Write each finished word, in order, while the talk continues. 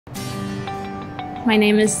My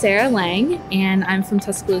name is Sarah Lang, and I'm from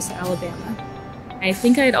Tuscaloosa, Alabama. I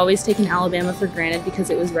think I had always taken Alabama for granted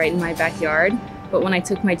because it was right in my backyard, but when I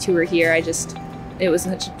took my tour here, it was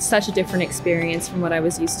such a different experience from what I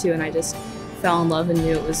was used to, and I just fell in love and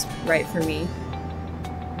knew it was right for me.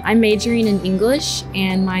 I'm majoring in English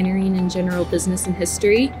and minoring in general business and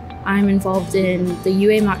history. I'm involved in the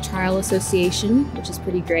UA Mock Trial Association, which is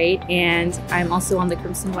pretty great, and I'm also on the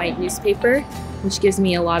Crimson White newspaper, which gives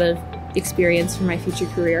me a lot of experience for my future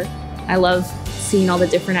career. I love seeing all the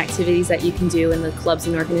different activities that you can do in the clubs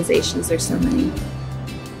and organizations. There's so many.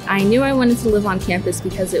 I knew I wanted to live on campus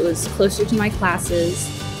because it was closer to my classes,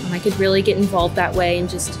 and I could really get involved that way and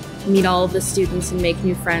just meet all of the students and make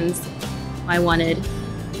new friends. I wanted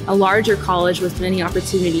a larger college with many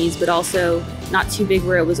opportunities, but also not too big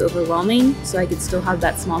where it was overwhelming, so I could still have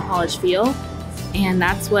that small college feel. And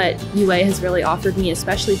that's what UA has really offered me,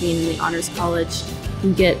 especially being in the honors college.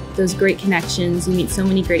 You get those great connections, you meet so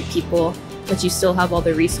many great people, but you still have all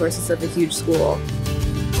the resources of a huge school.